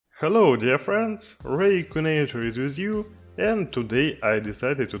Hello dear friends, Rayquinator is with you, and today I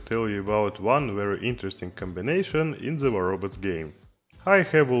decided to tell you about one very interesting combination in the Robots game. I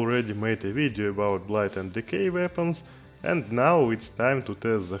have already made a video about Blight and Decay weapons, and now it's time to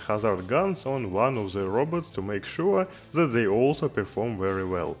test the hazard guns on one of the robots to make sure that they also perform very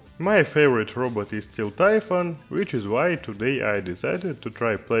well. My favorite robot is still Typhon, which is why today I decided to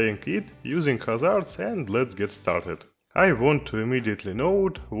try playing it using hazards, and let's get started. I want to immediately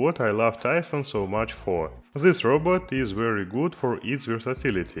note what I love Typhon so much for. This robot is very good for its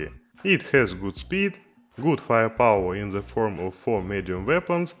versatility. It has good speed, good firepower in the form of 4 medium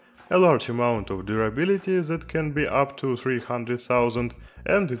weapons, a large amount of durability that can be up to 300,000,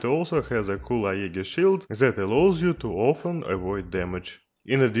 and it also has a cool Aegis shield that allows you to often avoid damage.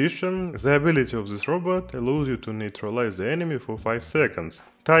 In addition, the ability of this robot allows you to neutralize the enemy for 5 seconds.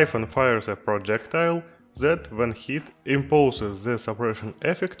 Typhon fires a projectile that, when hit, imposes the suppression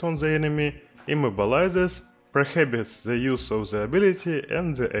effect on the enemy, immobilizes, prohibits the use of the ability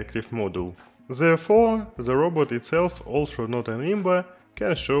and the active module. Therefore, the robot itself, also not an imba,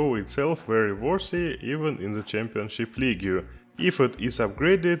 can show itself very worthy even in the Championship League, if it is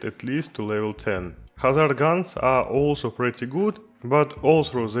upgraded at least to level 10. Hazard guns are also pretty good, but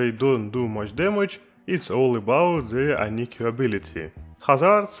although they don't do much damage, it's all about their Annikyo ability.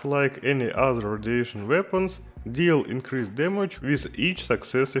 Hazards, like any other radiation weapons, deal increased damage with each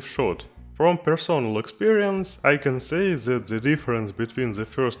successive shot. From personal experience, I can say that the difference between the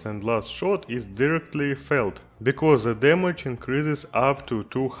first and last shot is directly felt, because the damage increases up to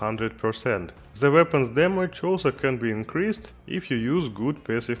 200%. The weapon's damage also can be increased if you use good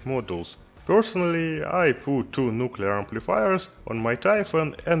passive modules. Personally, I put 2 nuclear amplifiers on my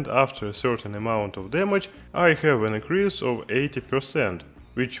Typhon, and after a certain amount of damage I have an increase of 80%,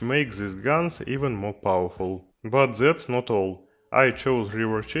 which makes these guns even more powerful. But that's not all. I chose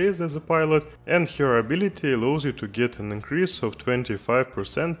River Chase as a pilot, and her ability allows you to get an increase of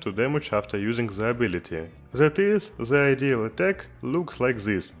 25% to damage after using the ability. That is, the ideal attack looks like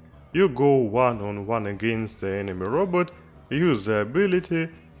this. You go one-on-one against the enemy robot, use the ability,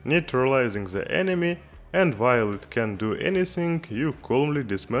 neutralizing the enemy, and while it can't do anything, you calmly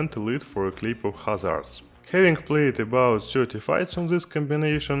dismantle it for a clip of hazards. Having played about 30 fights on this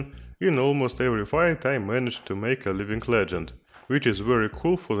combination, in almost every fight I managed to make a living legend, which is very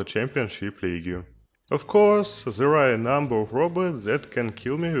cool for the Championship League. Of course, there are a number of robots that can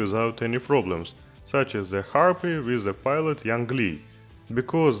kill me without any problems, such as the Harpy with the pilot Young Lee,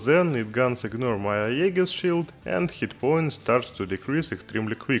 because then its guns ignore my Aegis shield and hit points starts to decrease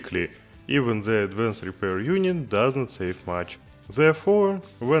extremely quickly, even the advanced repair unit doesn't save much. Therefore,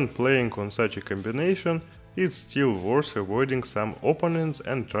 when playing on such a combination, it's still worth avoiding some opponents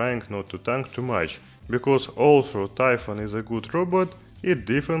and trying not to tank too much, because although Typhon is a good robot, it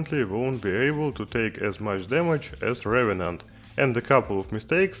definitely won't be able to take as much damage as Revenant, and a couple of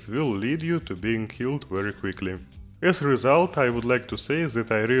mistakes will lead you to being killed very quickly. As a result, I would like to say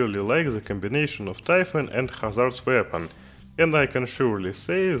that I really like the combination of Typhon and Hazard's weapon, and I can surely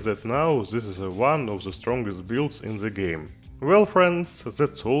say that now this is one of the strongest builds in the game. Well friends,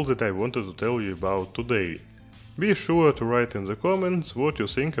 that's all that I wanted to tell you about today. Be sure to write in the comments what you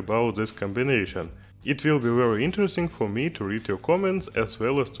think about this combination. It will be very interesting for me to read your comments as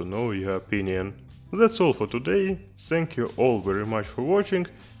well as to know your opinion. That's all for today, thank you all very much for watching,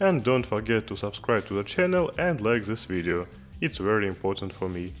 and don't forget to subscribe to the channel and like this video, it's very important for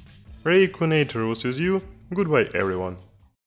me. Rayquinator was with you, goodbye everyone.